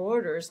out their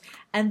orders,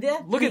 and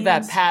that look at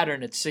that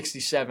pattern at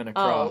 67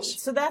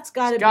 across. So that's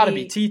got to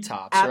be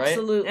T-tops, right?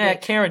 Absolutely. Yeah,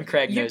 Karen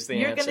Craig knows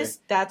the answer.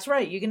 That's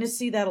right. You're going to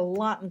see that a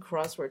lot in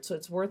crossword, so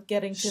it's worth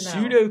getting to know.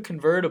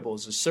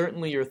 Pseudo-convertibles is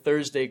certainly your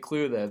Thursday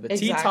clue, though. The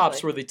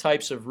T-tops were the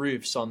types of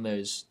roofs on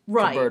those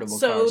convertible cars.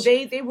 So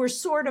they were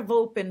sort of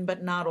open,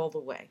 but not all the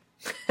way.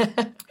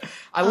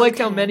 I like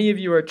how many of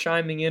you are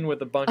chiming in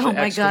with a bunch of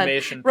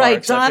exclamation marks.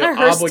 Right, Donna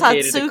I feel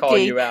obligated to call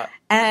you out.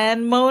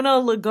 And Mona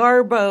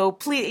Lagarbo,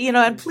 please,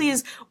 and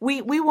please,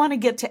 we want to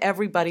get to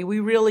everybody. We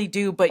really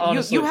do,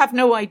 but you have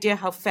no idea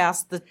how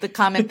fast the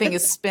comment thing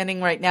is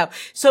spinning right now.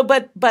 So,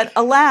 but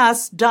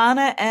alas,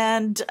 Donna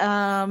and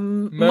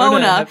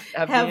Mona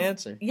have the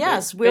answer.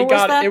 Yes, where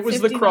was that? It was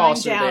the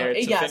crosser there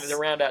to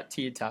round out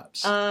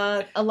T-tops.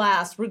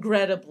 Alas,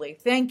 regrettably.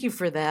 Thank you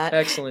for that.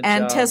 Excellent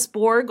and job. Tess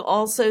Borg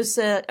also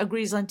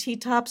agrees on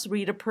T-tops.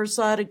 Rita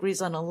Persad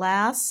agrees on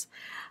alas.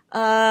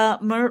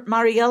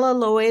 Mariella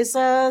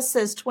Loeza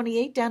says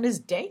 28 down is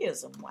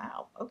deism.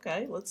 Wow.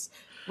 Okay, let's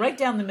right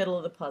down the middle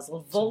of the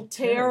puzzle.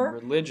 Voltaire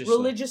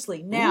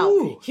religiously.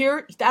 Now,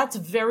 here that's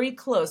very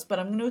close, but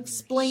I'm going to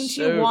explain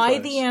to you why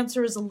the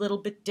answer is a little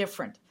bit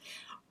different.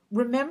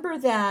 Remember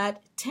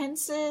that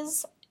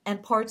tenses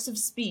and parts of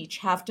speech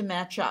have to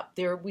match up.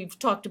 We've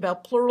talked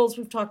about plurals,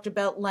 we've talked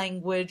about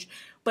language,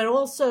 but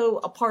also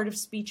a part of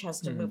speech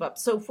has to move up.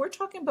 So if we're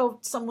talking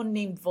about someone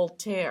named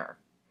Voltaire,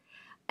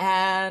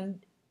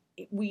 and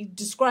we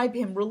describe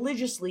him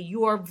religiously,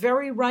 you are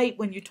very right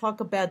when you talk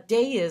about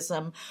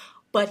deism,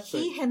 but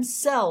he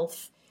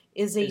himself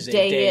is a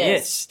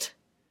deist.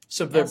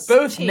 So they're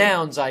both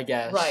nouns, I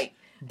guess. Right.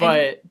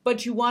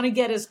 But you want to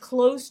get as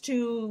close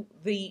to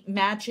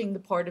matching the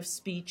part of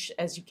speech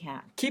as you can.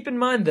 Keep in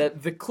mind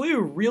that the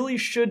clue really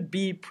should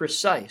be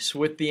precise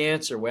with the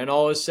answer when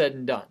all is said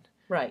and done.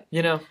 Right.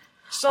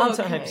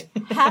 Sometimes.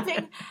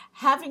 Okay.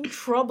 having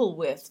trouble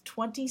with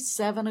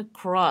 27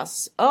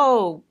 across.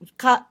 Oh,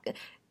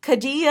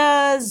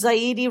 Kadia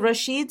Zaidi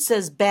Rashid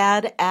says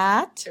bad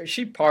at.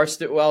 She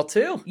parsed it well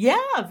too.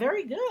 Yeah,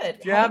 very good.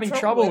 If you're having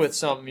trouble with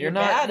something, you're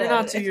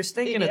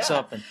stinking at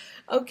something.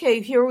 Okay,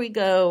 here we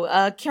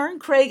go. Karen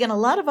Craig and a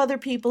lot of other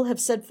people have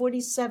said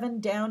 47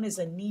 down is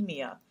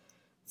anemia.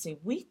 Let's see,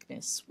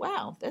 weakness.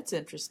 Wow, that's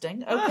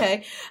interesting.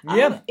 Okay,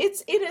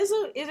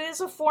 it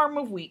is a form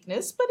of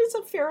weakness, but it's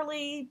a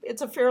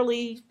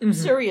fairly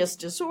serious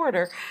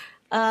disorder.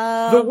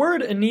 The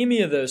word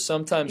anemia, though,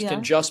 sometimes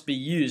can just be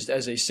used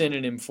as a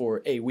synonym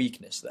for a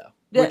weakness, though.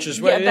 Which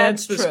is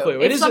that's this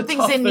clue. If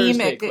something's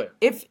anemic,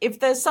 if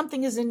there's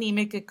something is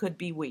anemic, it could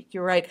be weak.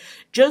 You're right.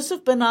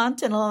 Joseph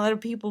Benant and a lot of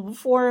people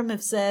before him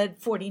have said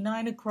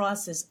 49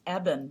 across is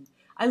ebon.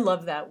 I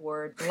love that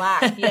word.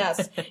 Black.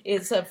 Yes,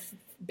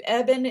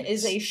 ebon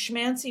is a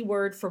schmancy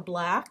word for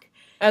black.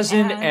 As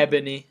in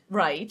ebony.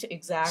 Right,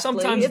 exactly.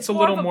 Sometimes it's a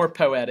little more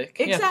poetic.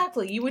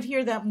 Exactly. Yeah. You would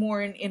hear that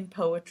more in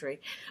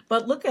poetry.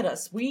 But look at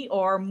us.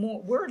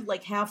 We're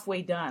like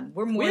halfway done.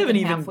 We haven't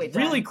even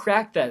really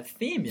cracked that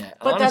theme yet,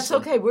 But honestly. That's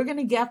okay. We're going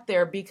to get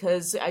there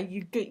because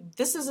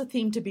this is a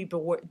theme to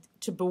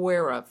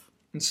beware of.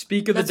 And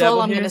speak of the devil here. That's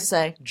all I'm going to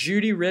say.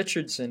 Judy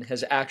Richardson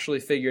has actually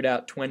figured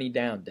out 20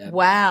 down, Deb.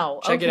 Wow.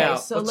 Check it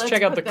out. So let's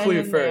check out the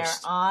clue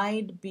first. There.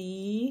 I'd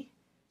be...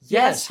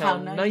 Yes, how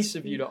nice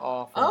of you to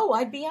offer. Oh,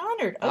 I'd be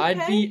honored. Okay.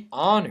 I'd be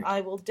honored.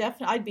 I will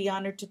definitely. I'd be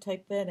honored to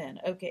type that in.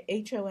 Okay,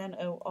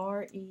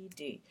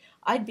 HONORED.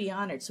 I'd be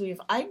honored. So if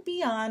I'd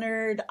be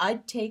honored,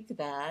 I'd take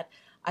that.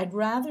 I'd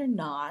rather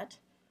not,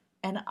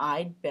 and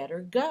I'd better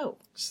go.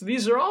 So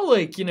these are all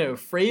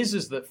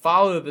phrases that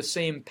follow the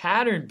same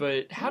pattern,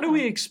 but how do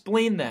we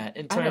explain that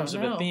in terms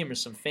of a theme or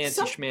some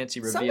fancy schmancy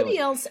reveal? Somebody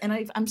else,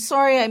 and I'm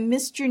sorry I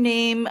missed your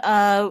name,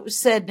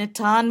 said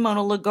Natan.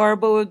 Mona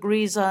Lagarbo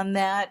agrees on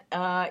that.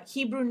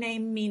 Hebrew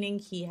name meaning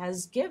he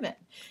has given.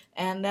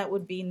 And that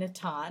would be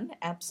Natan,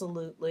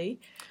 absolutely.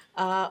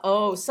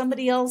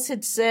 Somebody else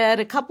had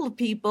said, a couple of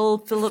people,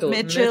 Philip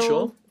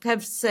Mitchell,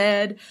 have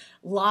said,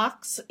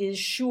 locks is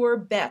sure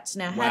bets.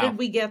 Now, how did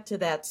we get to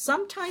that?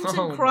 Sometimes in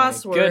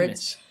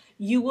crosswords,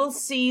 you will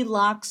see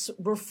locks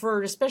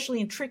referred,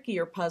 especially in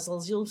trickier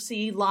puzzles, you'll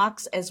see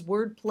locks as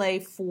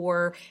wordplay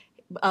for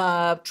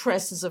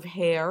tresses of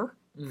hair.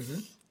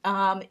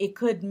 Mm-hmm. It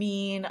could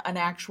mean an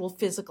actual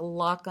physical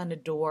lock on a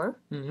door.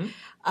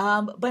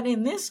 Mm-hmm. But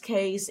in this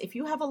case, if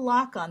you have a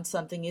lock on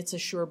something, it's a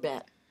sure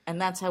bet. And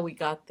that's how we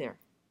got there.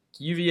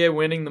 UVA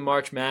winning the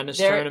March Madness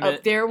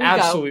tournament. There we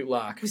Absolute go.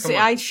 lock. See,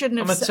 I shouldn't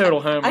have. I'm a total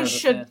homer.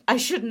 I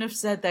shouldn't have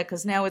said that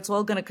because now it's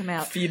all going to come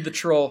out. Feed the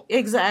troll.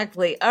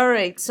 Exactly. All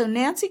right. So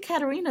Nancy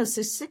Caterino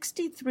says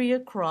 63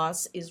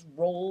 across is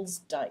rolls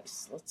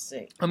dice. Let's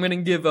see. I'm going to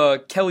give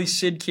Kelly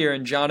Sidkier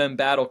and John M.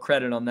 Battle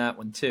credit on that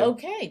one too.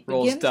 Okay.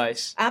 Rolls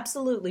dice.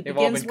 Absolutely. They've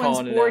Begins all been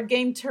calling when's it board out.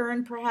 game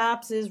turn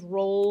perhaps is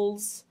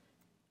rolls.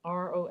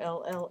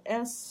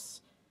 ROLLS.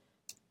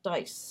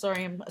 Dice.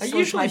 Sorry, I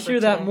usually hear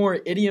that more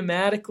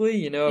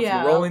idiomatically, if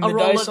you're rolling the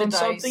dice on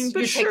something. But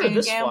you're sure, taking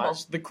this a gamble.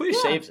 flies. The clue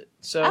saves it.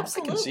 So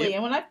absolutely. I can see it.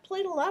 And when I've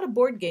played a lot of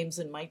board games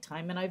in my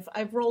time, and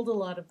I've rolled a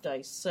lot of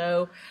dice,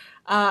 so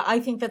I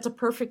think that's a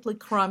perfectly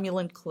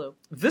cromulent clue.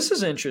 This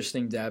is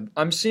interesting, Deb.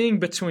 I'm seeing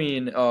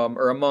between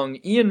among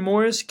Ian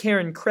Morris,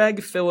 Karen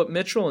Craig, Philip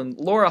Mitchell, and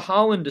Laura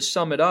Holland to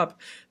sum it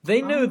up.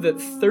 They know that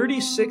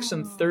 36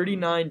 and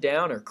 39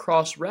 down are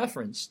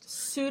cross-referenced.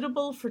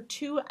 Suitable for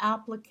 2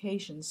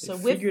 applications. So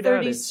with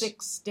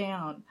 36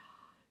 down.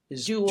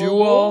 Is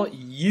dual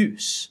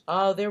use.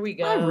 Oh, there we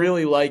go. I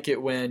really like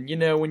it when you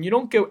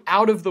don't go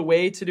out of the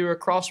way to do a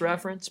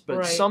cross-reference,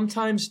 but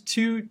sometimes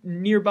 2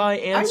 nearby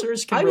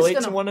answers can relate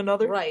to one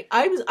another. Right.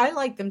 I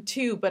like them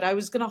too, but I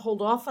was going to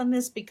hold off on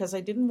this because I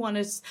didn't want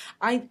to.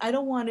 I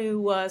don't want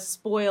to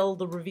spoil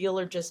the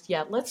revealer just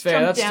yet. Let's jump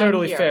down That's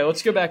totally here. fair.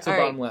 Let's go back to the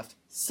bottom left.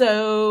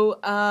 So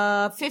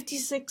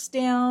 56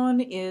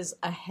 down is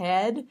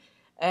ahead,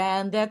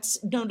 and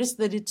notice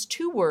that it's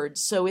 2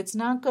 words, so it's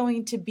not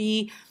going to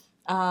be.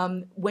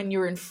 When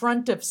you're in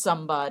front of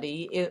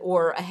somebody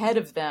or ahead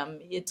of them,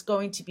 it's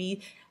going to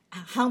be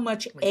how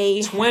much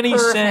 20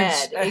 per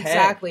cents head.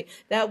 Exactly.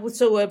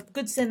 So a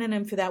good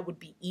synonym for that would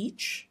be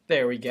each.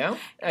 There we go.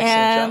 Excellent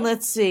and job.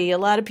 Let's see. A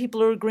lot of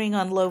people are agreeing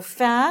on low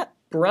fat.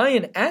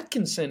 Brian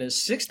Atkinson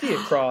is 60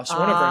 across,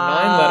 one of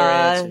our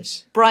 9-letter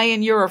answers.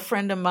 Brian, you're a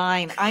friend of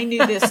mine. I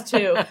knew this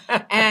too.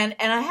 and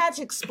I had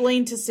to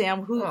explain to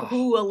Sam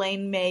who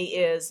Elaine May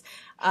is.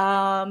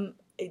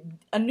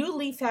 A New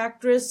Leaf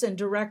actress and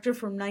director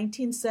from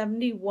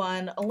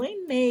 1971.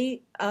 Elaine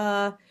May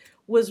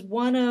was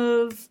one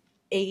of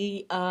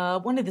the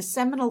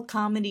seminal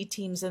comedy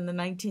teams in the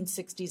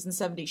 1960s and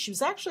 70s. She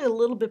was actually a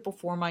little bit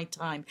before my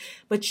time,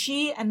 but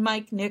she and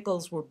Mike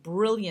Nichols were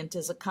brilliant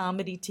as a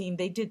comedy team.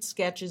 They did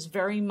sketches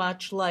very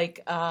much like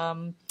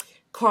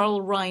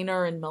Carl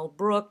Reiner and Mel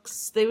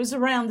Brooks. They was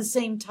around the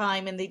same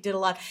time, and they did a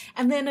lot.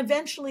 And then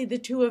eventually the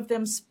 2 of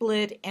them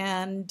split,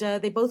 and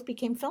they both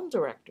became film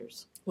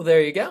directors. Well,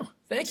 there you go.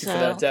 Thank you for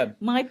that, Deb.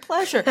 My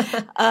pleasure.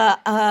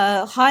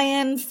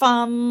 Hien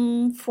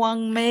Pham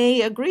Phuong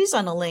May agrees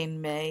on Elaine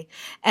May.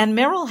 And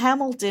Merrill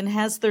Hamilton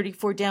has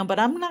 34 down, but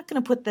I'm not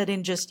going to put that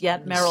in just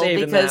yet, Merrill,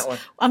 because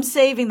I'm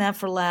saving that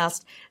for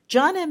last.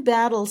 John M.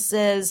 Battle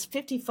says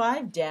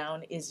 55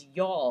 down is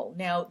y'all.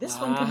 Now, this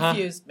one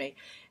confused me.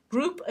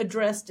 Group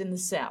addressed in the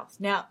South.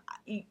 Now,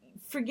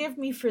 forgive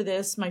me for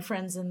this, my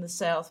friends in the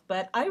South,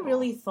 but I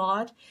really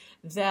thought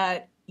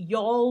that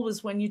y'all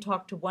was when you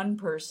talk to one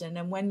person,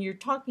 and when you're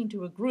talking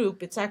to a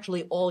group, it's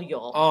actually all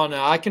y'all. Oh,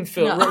 no, I can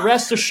feel it.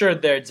 Rest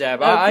assured there,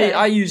 Deb. Okay.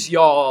 I use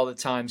y'all all the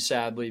time,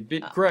 sadly.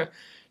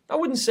 I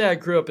wouldn't say I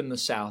grew up in the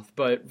South,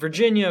 but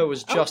Virginia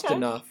was just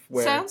enough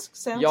where sounds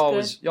y'all good.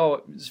 It's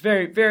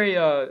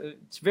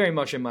it's very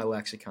much in my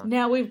lexicon.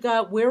 Now we've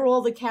got Where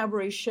All the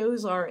Cabaret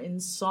Shows Are in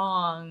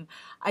Song.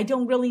 I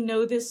don't really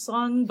know this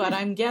song, but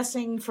I'm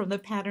guessing from the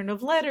pattern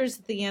of letters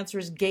that the answer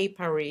is Gay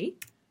Paris.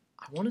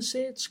 I want to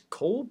say it's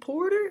Cole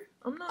Porter.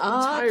 I'm not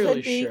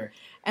entirely sure.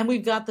 And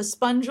we've got the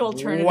sponge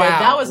alternative. Wow,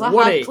 that was a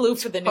hot clue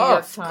for the New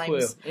York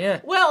Times. Clue.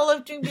 Yeah.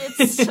 Well,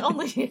 it's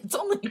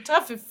only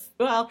tough if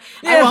I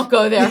won't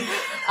go there.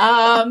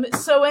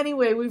 So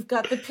anyway, we've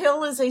got the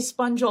pill is a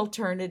sponge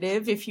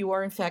alternative if you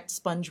are in fact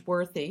sponge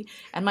worthy,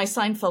 and my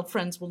Seinfeld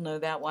friends will know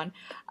that one.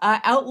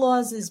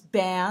 Outlaws is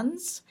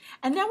bands,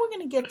 and now we're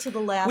going to get to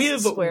the last. We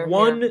have square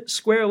one here.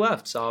 Square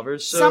left,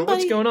 Solvers. So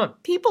what's going on?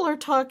 People are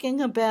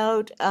talking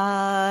about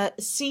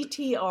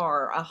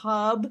CTR, a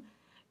hub.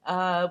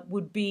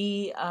 Would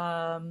be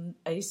a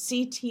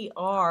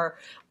CTR,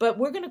 but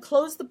we're going to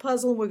close the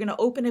puzzle and we're going to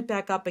open it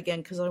back up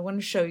again because I want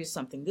to show you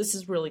something. This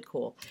is really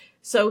cool.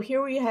 So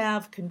here we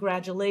have,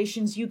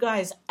 congratulations, you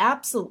guys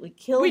absolutely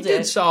killed it. We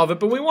did solve it,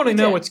 but we want to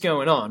know what's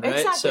going on, right?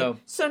 Exactly.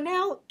 So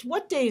now,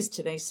 what day is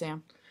today,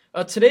 Sam?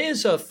 Today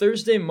is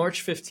Thursday,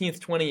 March 15th,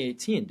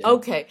 2018. Dave.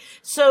 Okay,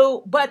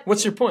 so, but...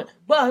 What's your point?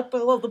 Well,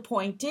 the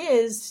point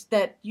is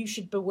that you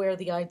should beware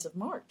the Ides of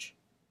March.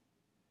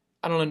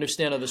 I don't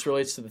understand how this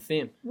relates to the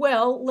theme.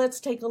 Well, let's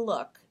take a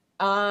look.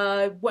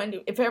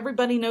 If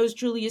everybody knows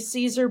Julius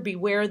Caesar,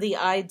 beware the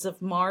Ides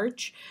of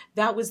March.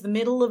 That was the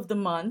middle of the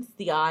month,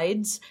 the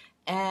Ides.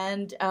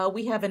 And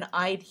we have an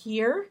Ide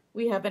here,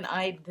 we have an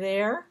Ide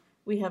there,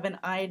 we have an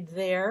Ide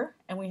there,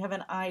 and we have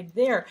an Ide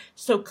there.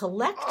 So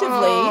collectively,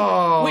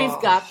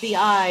 we've got the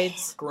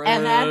Ides. Great.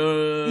 And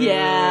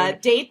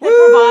that, date that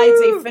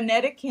provides a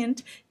phonetic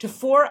hint to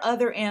 4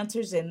 other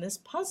answers in this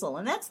puzzle.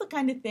 And that's the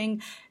kind of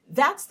thing,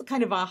 that's the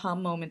kind of aha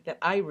moment that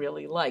I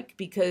really like,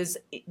 because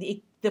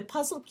the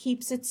puzzle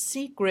keeps its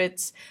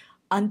secrets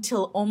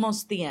until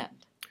almost the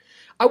end.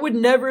 I would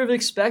never have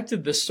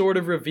expected this sort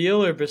of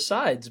reveal or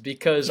besides,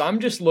 because I'm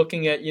just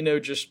looking at,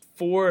 just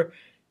 4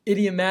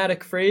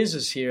 idiomatic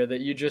phrases here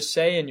that you just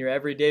say in your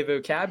everyday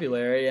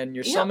vocabulary, and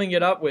you're summing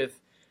it up with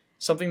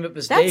something that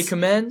this day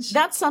commends.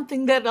 That's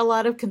something that a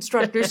lot of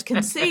constructors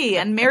can see.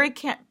 And Mary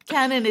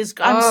Cannon is.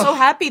 I'm so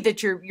happy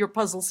that your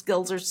puzzle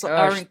skills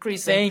are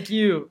increasing. Thank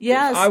you.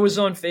 Yes. If I was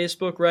on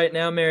Facebook right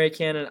now, Mary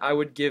Cannon, I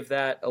would give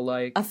that a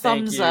like. A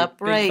thumbs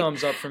up, right? Big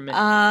thumbs up from me.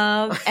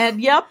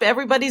 And yep,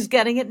 everybody's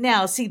getting it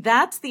now. See,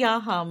 that's the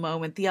aha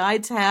moment. The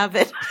Ides have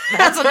it.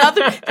 That's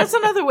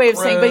another way of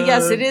saying. But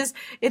yes, it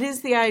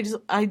is the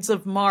Ides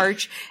of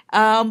March.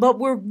 But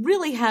we're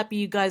really happy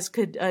you guys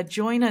could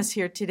join us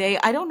here today.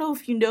 I don't know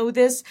if you know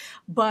this,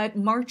 but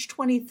March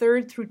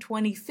 23rd through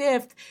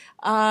 25th,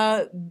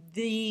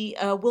 the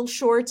Will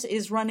Shorts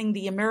is running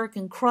the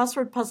American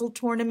Crossword Puzzle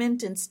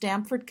Tournament in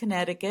Stamford,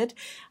 Connecticut.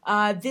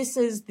 This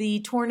is the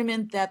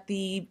tournament that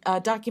the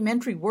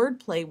documentary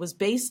Wordplay was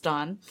based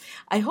on.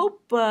 I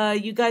hope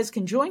you guys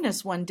can join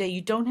us one day.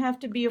 You don't have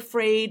to be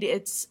afraid.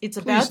 It's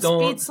about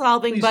speed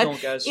solving,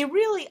 but it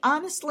really,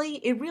 honestly,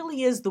 it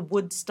really is the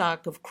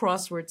Woodstock of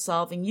crossword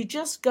solving. You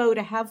just go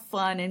to have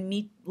fun and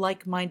meet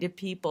like-minded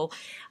people.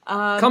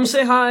 Come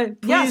say hi,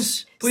 please.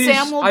 Yes. Please.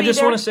 Sam will be I just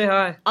there. want to say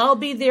hi. I'll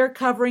be there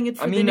covering it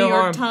for the New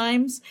York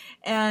Times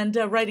and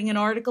writing an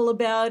article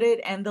about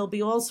it. And there'll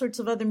be all sorts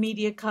of other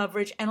media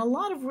coverage and a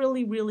lot of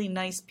really, really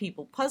nice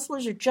people.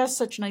 Puzzlers are just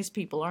such nice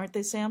people, aren't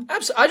they, Sam?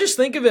 Absolutely. I just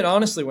think of it,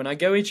 honestly, when I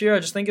go each year, I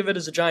just think of it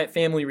as a giant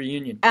family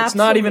reunion. Absolutely. It's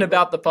not even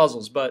about the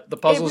puzzles, but the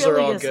puzzles really are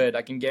all isn't. good.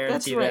 I can guarantee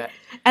That's right. that.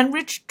 And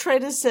Rich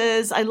Treda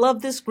says, I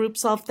love this group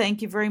solve.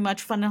 Thank you very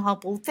much. Fun and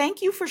helpful.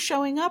 Thank you for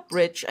showing up,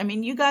 Rich. I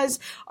mean, you guys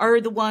are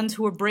the ones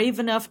who are brave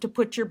enough to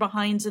put your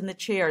behinds in the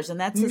chairs,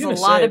 and that says a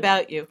lot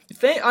about you.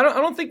 I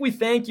don't think we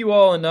thank you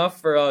all enough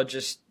for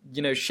just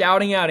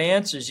shouting out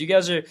answers. You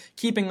guys are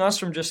keeping us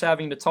from just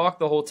having to talk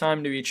the whole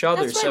time to each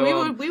other. That's right.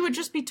 So we would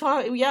just be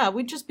talking. Yeah,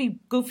 we'd just be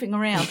goofing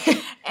around,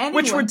 anyway.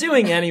 Which we're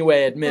doing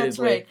anyway, admittedly. That's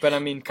right. But I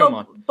mean, come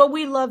on. But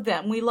we love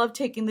that, and we love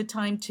taking the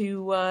time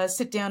to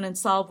sit down and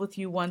solve with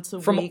you once a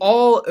week. From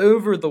all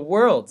over the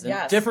world,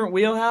 yes. in different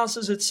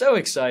wheelhouses. It's so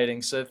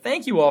exciting. So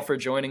thank you all for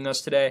joining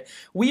us today.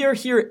 We are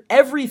here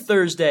every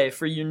Thursday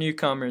for you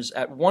newcomers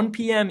at 1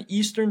 p.m.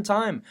 Eastern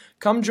Time.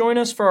 Come join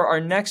us for our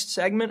next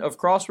segment of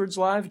Crosswords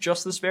Live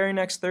just this very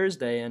next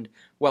Thursday. And,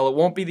 well, it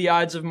won't be the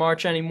Ides of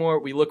March anymore.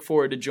 We look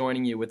forward to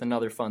joining you with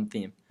another fun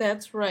theme.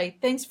 That's right.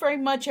 Thanks very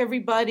much,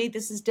 everybody.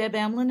 This is Deb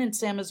Amlin and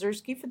Sam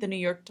Mazursky for the New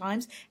York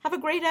Times. Have a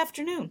great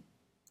afternoon.